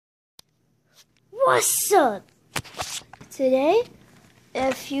What's up? Today,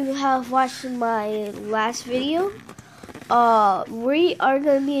 if you have watched my last video, we are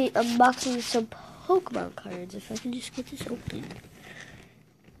going to be unboxing some Pokemon cards. If I can just get this open.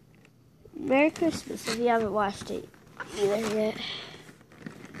 Merry Christmas if you haven't watched it either yet.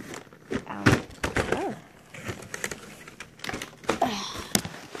 Ow.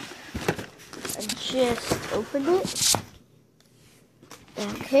 I just opened it.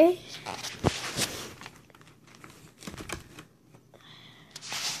 Okay.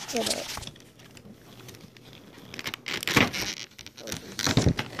 Get it.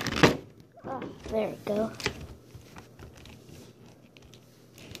 Oh, there we go.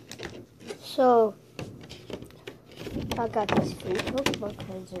 So, I got these free Pokemon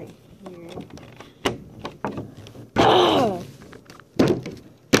cards right here.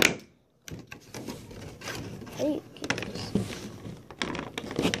 Hey, get this.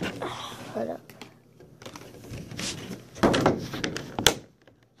 Hold up.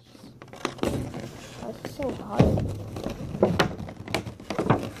 That's so hard.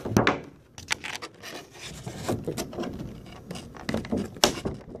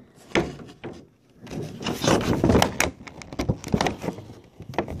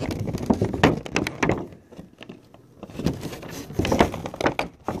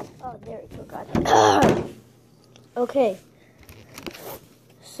 Oh, there we go, got it. Okay.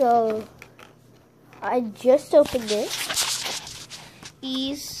 So, I just opened it.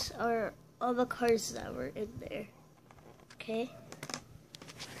 These are all the cards that were in there. Okay.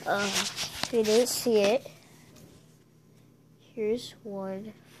 If you didn't see it, here's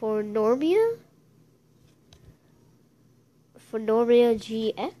one for Normia. For Normia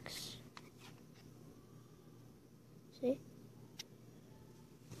GX. See?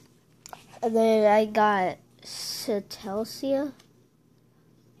 And then I got Satelcia.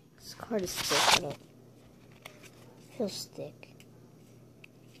 This card is thick. It feels thick.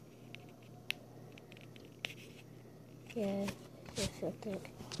 Yeah, it feels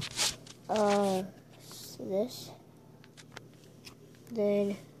thick. So this.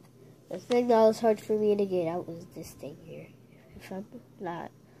 Then the thing that was hard for me to get out was this thing here. If I'm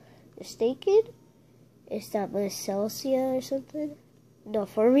not mistaken, it's that Satelcia or something. No,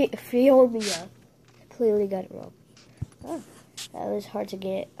 Freomia. I clearly got it wrong. Oh, that was hard to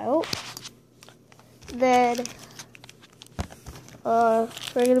get out. Then, we're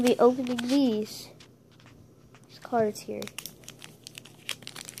gonna be opening these cards here.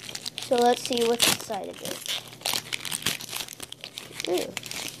 So let's see what's inside of it. Ooh.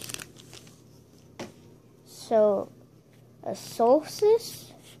 So, a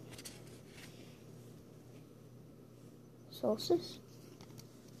Solstice. Solstice.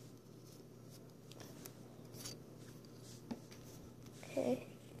 Okay.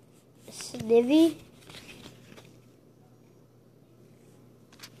 A Snivy.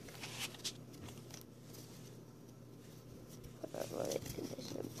 Let me put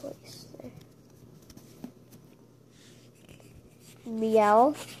this in place there.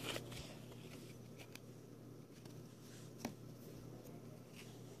 Meow.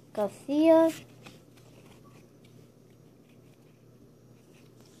 Garcia.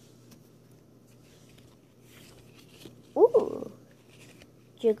 Ooh.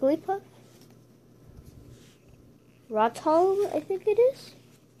 Jigglypuff. Rotom, I think it is.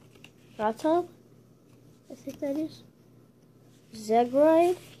 Rotom? I think that is.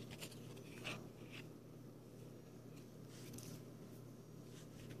 Zegride.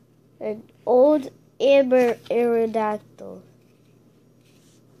 An old Amber Aerodactyl.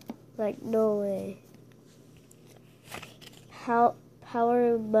 Like, no way.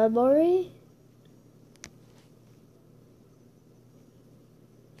 Power Memory.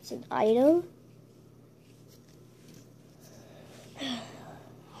 It's an item.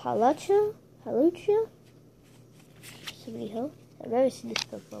 Halacha? Somebody help? I've never seen this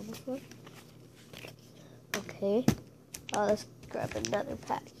Pokemon before. Okay. Let's grab another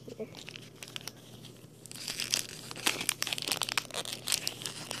pack here.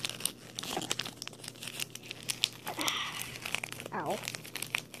 Ow.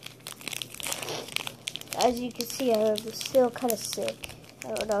 As you can see, I'm still kind of sick.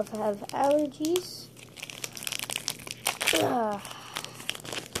 I don't know if I have allergies.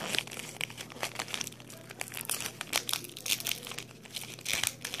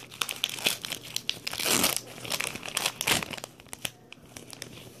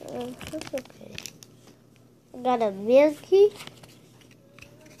 That's okay. I got a Mankey,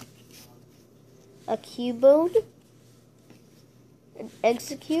 a Cubone, an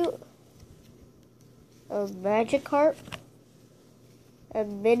Execute, a Magikarp, a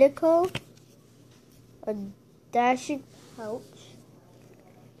Minico, a dashing pouch,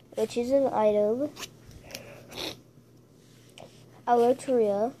 which is an item, a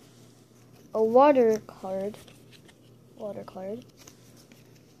loteria, a water card,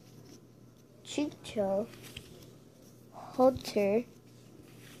 Chincho, Hunter,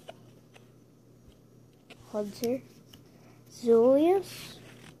 Zulius.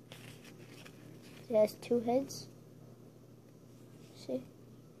 It has 2 heads. See?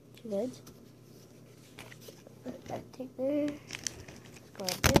 2 heads. Put that thing there. Let's go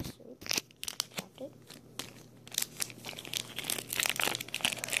like this. Oops. Dropped it.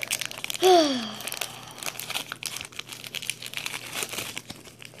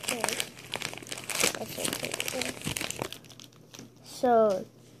 Okay. So,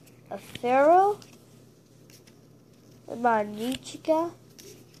 a Pharaoh, a Manichika,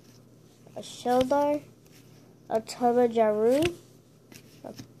 a Sheldar, a Tamajaru,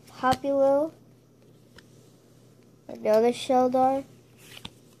 a Populo, another Sheldar.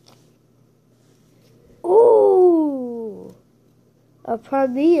 Ooh! A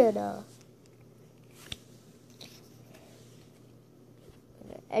Pramiana.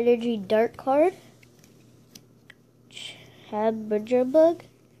 An Energy Dart card. Hamburger Bug.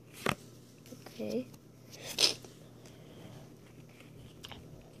 Okay.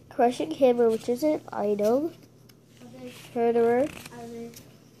 Crushing Hammer, which is an item. Murderer.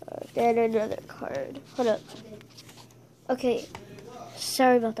 Then another card. Hold up. Okay.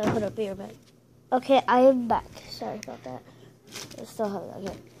 Sorry about that. Hold up. Be right back. Okay, I am back. Sorry about that. I still have it.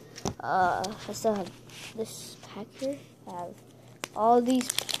 Okay. I still have this pack here. I have all these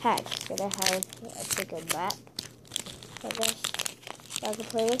packs that I have. I think a map, I guess, I can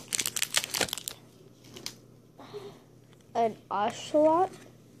play with. An Ocelot,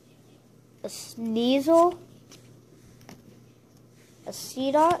 a Sneasel, a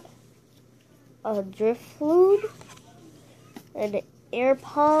Seedot, a Driftloon, an Air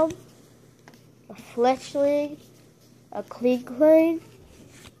Palm, a Fletchling, a Klinkling,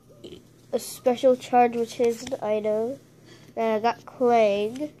 a Special Charge, which is an item. Then I got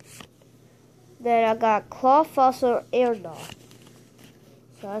Clang. Then I got Claw Fossil Airknow.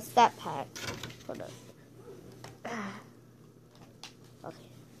 So that's that pack. Hold on. Okay.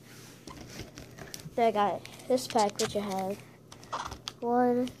 Then I got this pack, which I have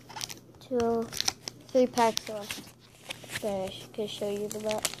 1, 2, 3 packs left. Okay, I can show you the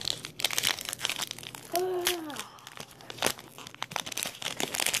map.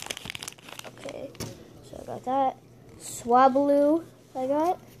 Okay, so I got that. Swablu, I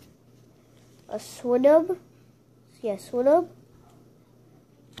got. A Swinub. Yeah, Swinub.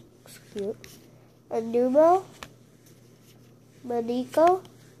 Looks cute. A Numo. Manico.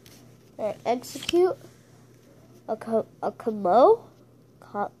 An Execute. A Camo.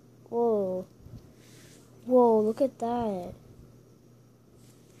 Whoa. Whoa, look at that.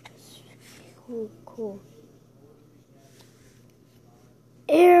 Cool.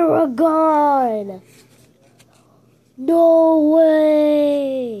 Aragon! No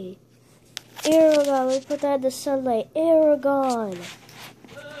way! Aragon, let me put that in the sunlight. Aragon!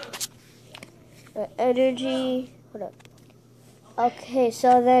 Energy. Hold up. Okay,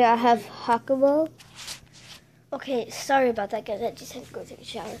 so then I have Hakumo. Okay, sorry about that, guys. I just had to go take a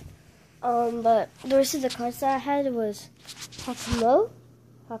shower. But the rest of the cards that I had was Hakumo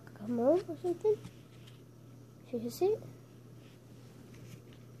or something. You can see it.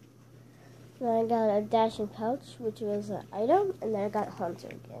 Then I got a Dashing Pouch, which was an item, and then I got Hunter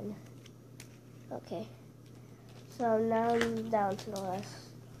again. Okay. So now I'm down to the last,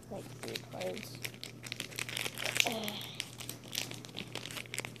 3 cards.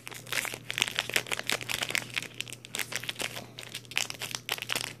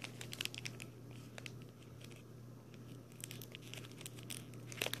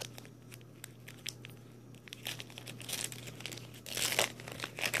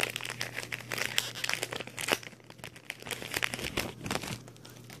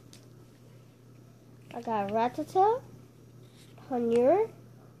 I got Rattata, Panure,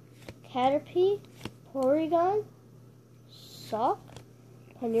 Caterpie, Porygon, Sock,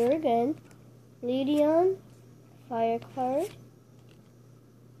 Panure again, Leedion, Fire Card,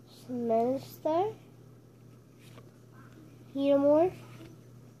 Smenistar, Heatomorph,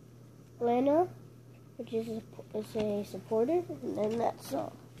 Lena, which is a supporter, and then that's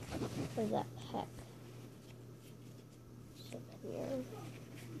all for that pack. So here.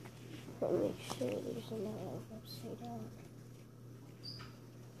 Let me make sure there's another upside down.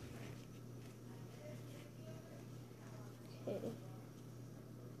 Okay.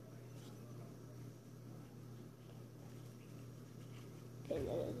 Okay,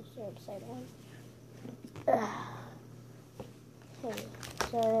 then it's upside down. Okay,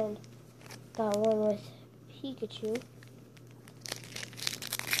 so then got one with Pikachu.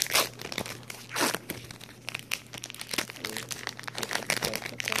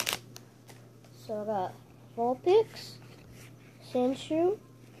 So I got Vulpix, Sandshrew,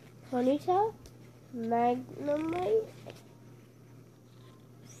 Ponyta, Magnemite,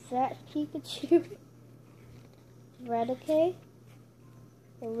 Fat Pikachu, Raticate,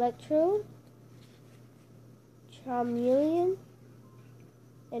 Electrode, Charmeleon,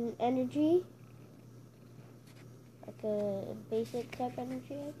 and Energy, like a basic type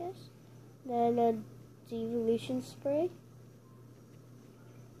energy, I guess. Then a Devolution Spray.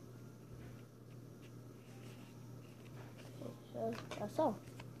 So that's all.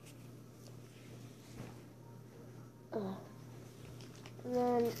 And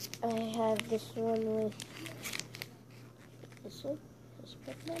then I have this one with this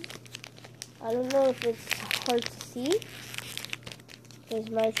Pokemon. I don't know if it's hard to see because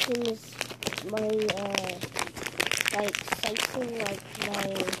my skin is like sighting like my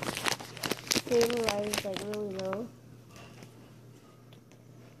skin is like really low.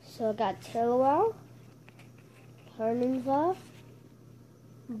 So I got Taillow, Carnivore,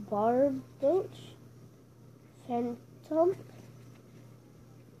 Barboach, Phantom,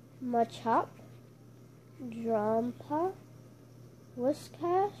 Machop, Drampa,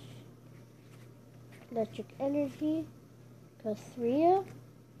 Whiscash, Electric Energy, Gothria,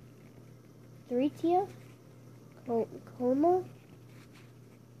 Coma,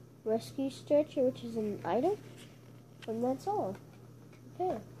 Rescue Stretcher, which is an item, and that's all.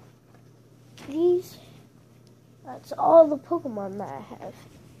 Okay. That's all the Pokemon that I have.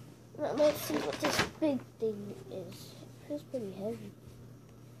 Now let's see what this big thing is. It feels pretty heavy.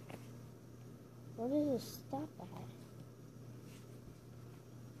 What does it stop at?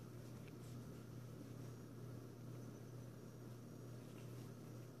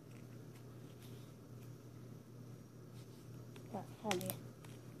 Oh, found it.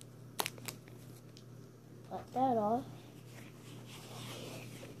 Cut that off.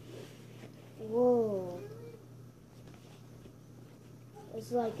 Whoa.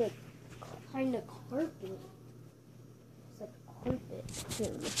 It's like a kind of carpet. It's like a carpet. Here,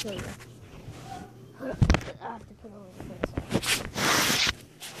 let me show you. I have to put it over the side.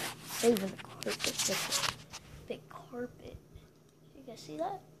 Even the carpet. It's like a big carpet. You guys see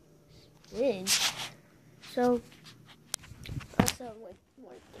that? It's big. So, that's one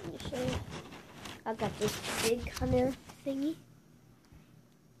more thing to show you. I got this big kind of thingy.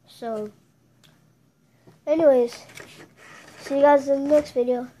 So, anyways, see you guys in the next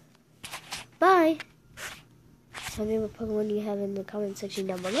video. Bye. Tell me what Pokemon you have in the comment section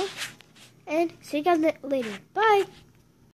down below. And see you guys later. Bye.